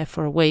sitting there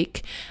for a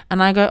week,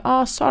 and I go,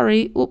 oh,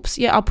 sorry, oops,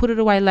 yeah, I'll put it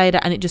away later,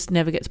 and it just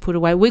never gets put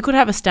away. We could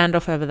have a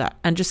standoff over that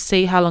and just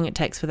see how long it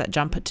takes for that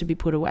jumper to be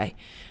put away,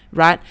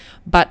 right?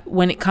 But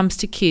when it comes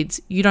to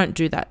kids, you don't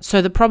do that.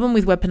 So the problem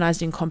with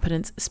weaponized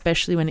incompetence,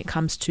 especially when it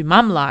comes to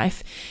mum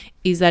life,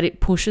 is that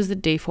it pushes the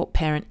default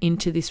parent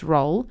into this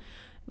role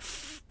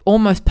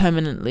almost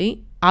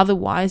permanently.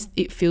 Otherwise,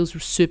 it feels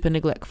super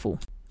neglectful.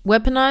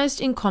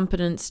 Weaponized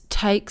incompetence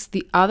takes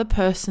the other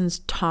person's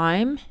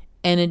time,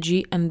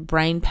 energy, and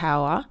brain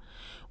power,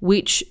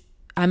 which,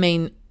 I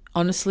mean,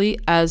 honestly,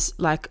 as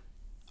like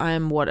I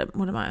am, what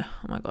am I?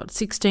 Oh my God,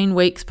 16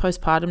 weeks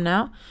postpartum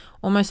now,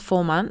 almost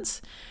 4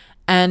 months.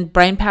 And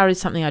brain power is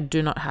something I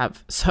do not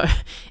have. So,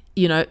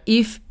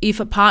 if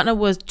a partner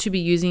was to be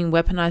using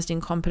weaponized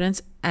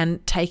incompetence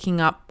and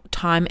taking up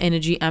time,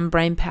 energy, and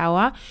brain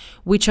power,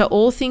 which are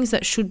all things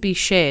that should be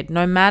shared,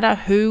 no matter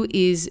who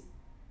is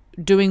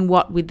doing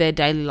what with their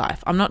daily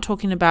life. I'm not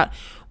talking about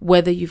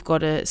whether you've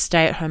got a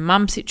stay-at-home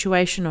mum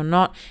situation or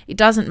not. It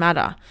doesn't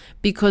matter,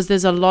 because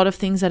there's a lot of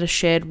things that are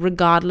shared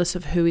regardless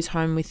of who is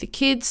home with the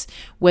kids,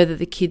 whether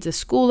the kids are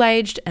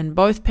school-aged and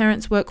both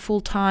parents work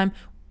full-time,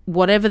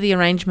 whatever the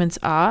arrangements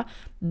are.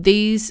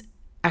 These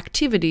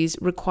activities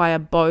require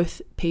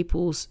both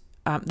people's,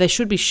 they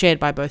should be shared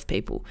by both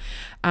people.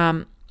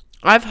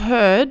 I've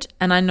heard,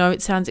 and I know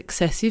it sounds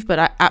excessive, but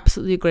I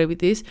absolutely agree with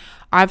this.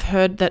 I've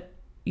heard that,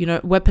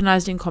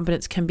 weaponized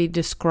incompetence can be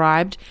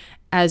described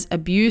as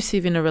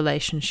abusive in a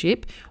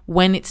relationship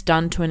when it's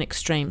done to an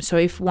extreme. So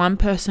if one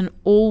person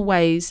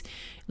always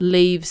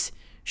leaves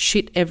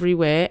shit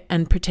everywhere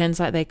and pretends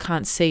like they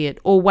can't see it,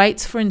 or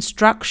waits for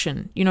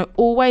instruction,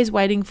 always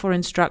waiting for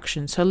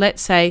instruction. So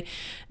let's say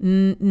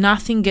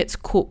nothing gets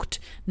cooked,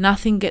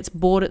 nothing gets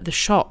bought at the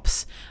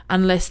shops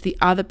unless the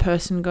other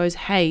person goes,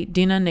 hey,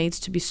 dinner needs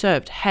to be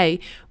served. Hey,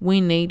 we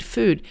need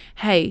food.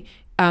 Hey,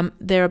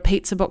 there are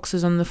pizza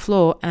boxes on the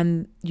floor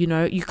and, you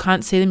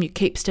can't see them. You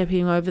keep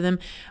stepping over them.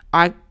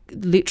 I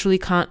literally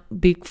can't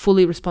be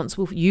fully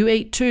responsible. You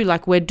eat too.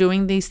 Like, we're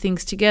doing these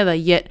things together,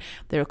 yet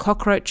there are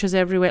cockroaches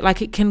everywhere. Like,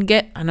 it can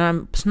get, I know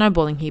I'm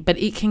snowballing here, but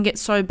it can get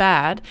so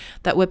bad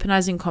that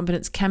weaponized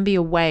incompetence can be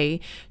a way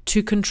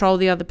to control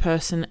the other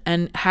person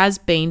and has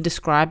been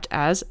described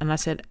as, and I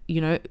said,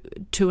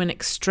 to an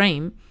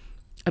extreme,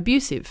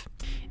 abusive.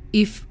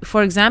 If,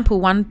 for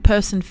example, one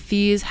person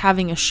fears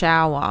having a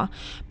shower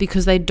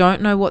because they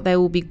don't know what they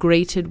will be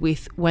greeted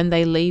with when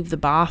they leave the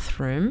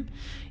bathroom,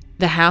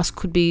 the house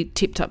could be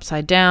tipped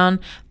upside down,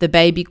 the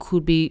baby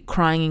could be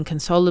crying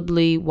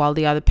inconsolably while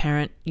the other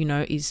parent,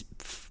 is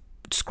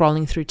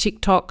scrolling through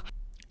TikTok.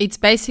 It's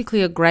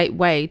basically a great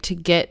way to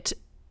get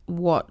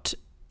what,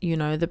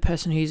 the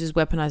person who uses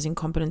weaponized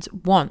incompetence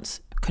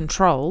wants,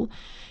 control,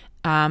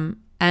 and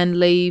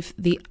leave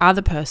the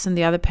other person,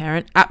 the other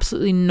parent,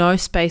 absolutely no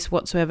space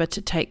whatsoever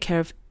to take care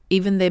of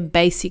even their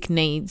basic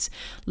needs,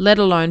 let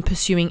alone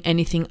pursuing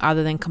anything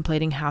other than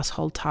completing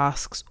household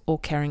tasks or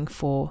caring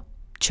for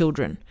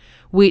children,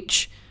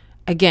 which,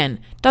 again,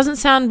 doesn't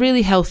sound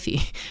really healthy,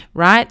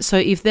 right? So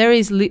if there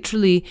is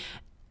literally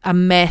a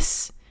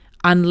mess,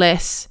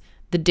 unless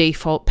the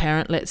default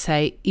parent, let's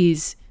say,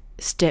 is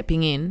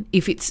stepping in,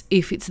 if it's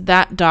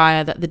that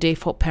dire that the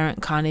default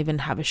parent can't even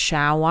have a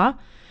shower,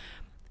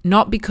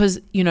 not because,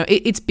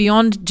 it's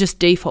beyond just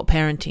default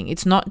parenting.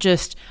 It's not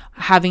just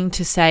having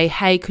to say,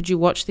 hey, could you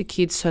watch the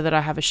kids so that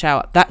I have a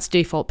shower? That's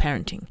default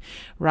parenting,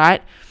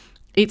 right?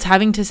 It's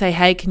having to say,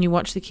 hey, can you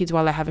watch the kids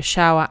while I have a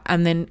shower?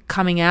 And then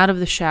coming out of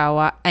the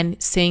shower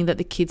and seeing that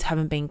the kids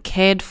haven't been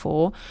cared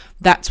for,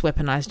 that's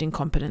weaponized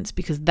incompetence,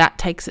 because that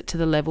takes it to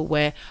the level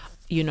where,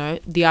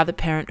 the other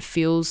parent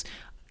feels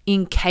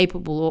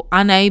incapable or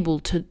unable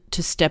to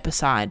step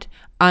aside,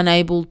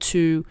 unable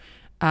to,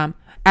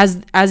 as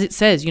it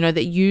says, they're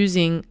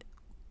using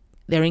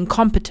their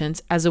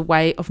incompetence as a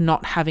way of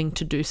not having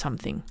to do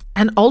something.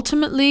 And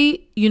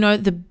ultimately,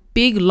 the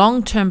big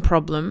long-term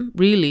problem,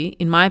 really,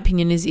 in my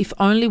opinion, is if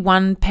only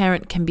one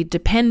parent can be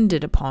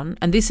depended upon,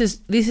 and this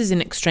is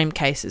in extreme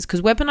cases,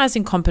 because weaponized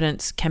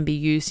incompetence can be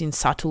used in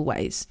subtle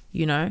ways.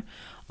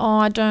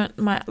 I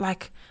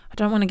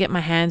don't want to get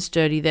my hands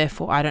dirty,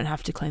 therefore I don't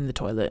have to clean the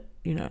toilet.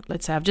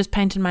 Let's say I've just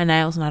painted my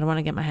nails and I don't want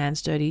to get my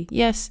hands dirty.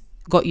 Yes,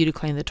 got you to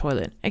clean the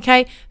toilet.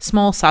 Okay,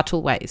 small,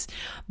 subtle ways.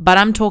 But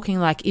I'm talking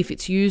like if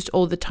it's used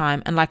all the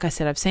time. And like I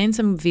said, I've seen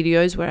some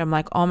videos where I'm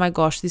like, oh my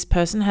gosh, this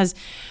person has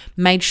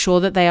made sure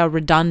that they are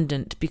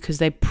redundant because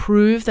they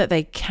prove that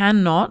they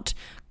cannot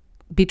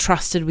be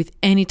trusted with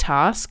any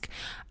task.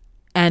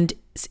 And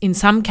in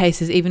some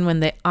cases, even when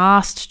they're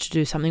asked to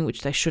do something,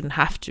 which they shouldn't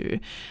have to,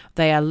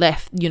 they are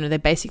left, they're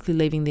basically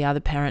leaving the other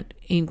parent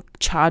in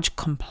charge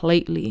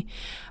completely.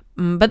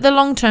 But the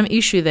long-term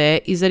issue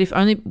there is that if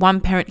only one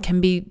parent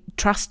can be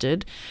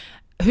trusted,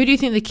 who do you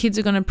think the kids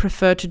are going to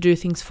prefer to do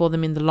things for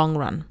them in the long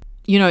run?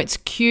 It's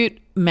cute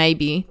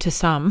maybe to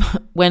some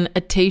when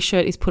a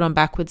t-shirt is put on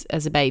backwards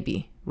as a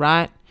baby,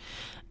 right?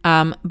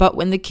 But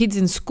when the kid's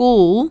in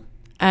school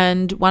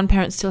and one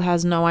parent still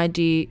has no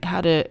idea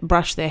how to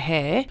brush their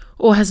hair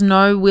or has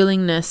no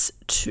willingness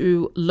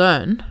to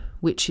learn,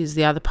 which is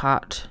the other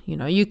part,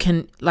 you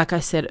can, like I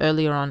said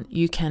earlier on,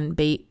 you can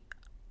be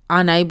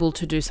unable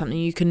to do something,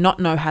 you can not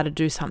know how to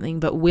do something,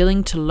 but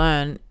willing to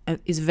learn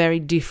is very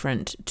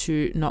different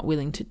to not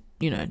willing to,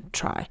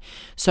 try.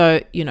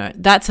 So,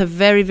 that's a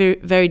very, very,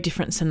 very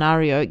different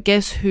scenario.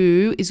 Guess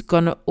who is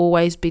going to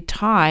always be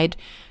tied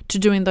to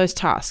doing those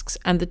tasks?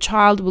 And the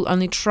child will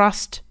only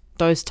trust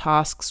those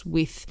tasks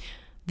with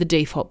the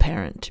default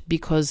parent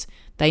because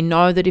they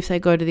know that if they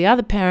go to the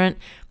other parent,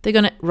 they're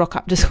going to rock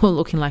up to school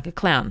looking like a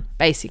clown,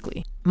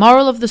 basically.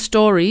 Moral of the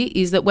story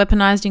is that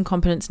weaponized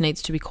incompetence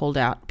needs to be called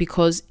out,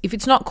 because if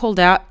it's not called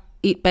out,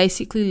 it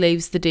basically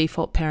leaves the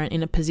default parent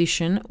in a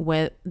position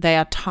where they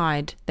are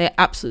tied. They're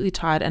absolutely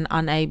tied and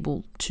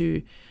unable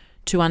to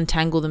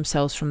untangle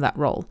themselves from that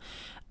role.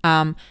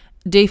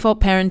 Default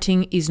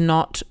parenting is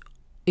not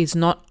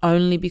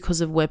only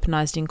because of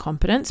weaponized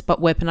incompetence, but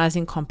weaponized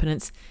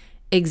incompetence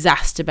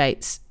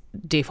exacerbates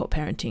default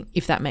parenting,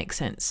 if that makes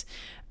sense.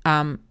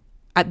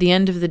 At the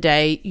end of the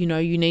day,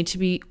 you need to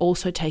be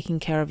also taking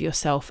care of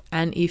yourself.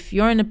 And if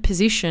you're in a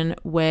position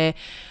where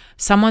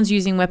someone's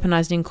using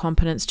weaponized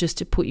incompetence just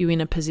to put you in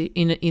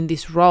in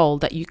this role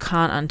that you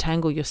can't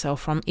untangle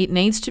yourself from, it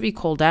needs to be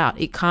called out.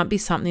 It can't be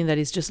something that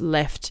is just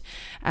left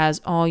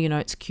as,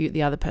 it's cute,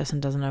 the other person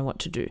doesn't know what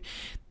to do.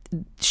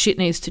 shit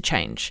needs to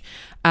change.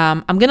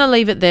 I'm going to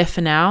leave it there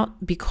for now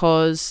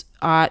because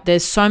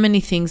there's so many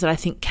things that I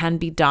think can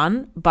be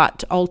done,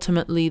 but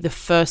ultimately the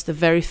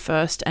very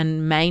first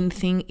and main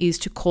thing is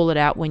to call it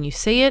out when you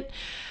see it.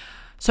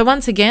 So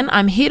once again,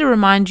 I'm here to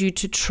remind you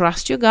to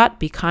trust your gut,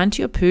 be kind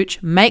to your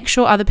pooch, make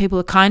sure other people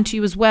are kind to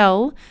you as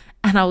well,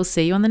 and I will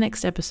see you on the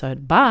next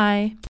episode.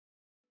 Bye.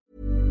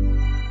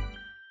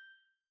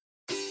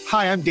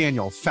 Hi, I'm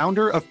Daniel,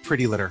 founder of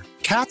Pretty Litter.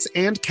 Cats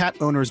and cat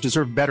owners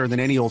deserve better than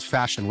any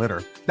old-fashioned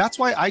litter. That's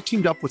why I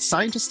teamed up with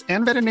scientists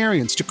and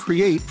veterinarians to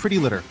create Pretty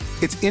Litter.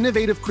 Its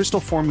innovative crystal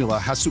formula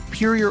has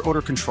superior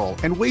odor control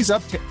and weighs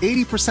up to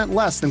 80%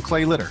 less than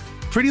clay litter.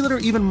 Pretty Litter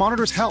even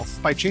monitors health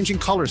by changing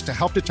colors to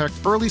help detect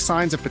early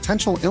signs of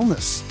potential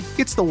illness.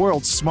 It's the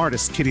world's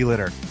smartest kitty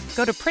litter.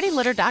 Go to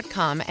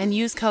prettylitter.com and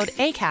use code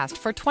ACAST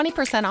for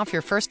 20% off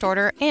your first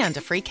order and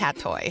a free cat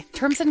toy.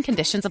 Terms and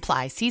conditions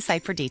apply. See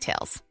site for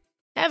details.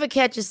 Ever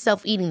catch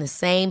yourself eating the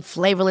same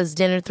flavorless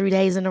dinner 3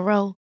 days in a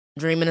row?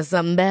 Dreaming of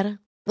something better?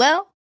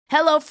 Well,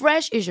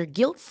 HelloFresh is your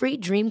guilt-free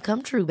dream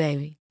come true,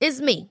 baby.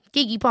 It's me,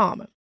 Keke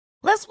Palmer.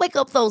 Let's wake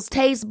up those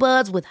taste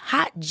buds with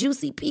hot,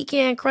 juicy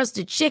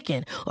pecan-crusted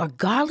chicken or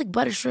garlic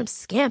butter shrimp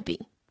scampi.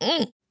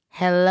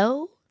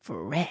 Hello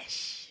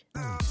Fresh.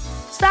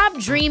 Stop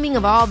dreaming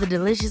of all the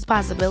delicious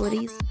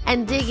possibilities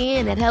and dig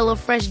in at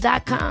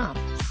HelloFresh.com.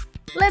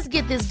 Let's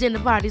get this dinner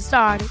party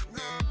started.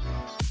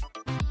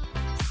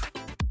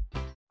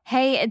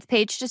 Hey, it's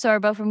Paige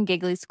DeSorbo from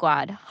Giggly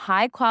Squad.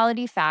 High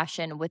quality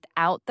fashion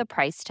without the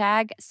price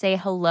tag. Say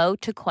hello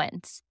to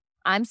Quince.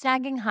 I'm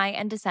snagging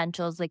high-end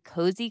essentials like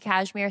cozy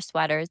cashmere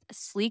sweaters,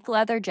 sleek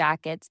leather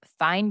jackets,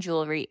 fine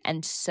jewelry,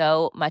 and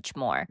so much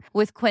more.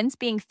 With Quince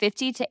being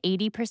 50 to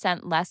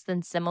 80% less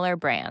than similar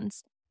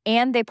brands.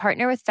 And they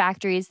partner with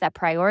factories that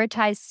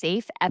prioritize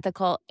safe,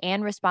 ethical,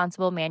 and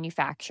responsible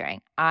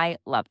manufacturing. I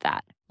love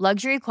that.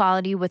 Luxury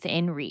quality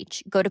within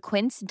reach. Go to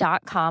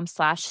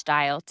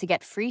quince.com/style to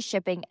get free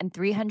shipping and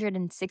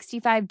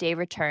 365-day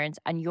returns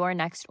on your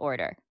next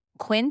order.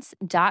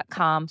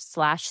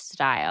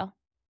 Quince.com/style.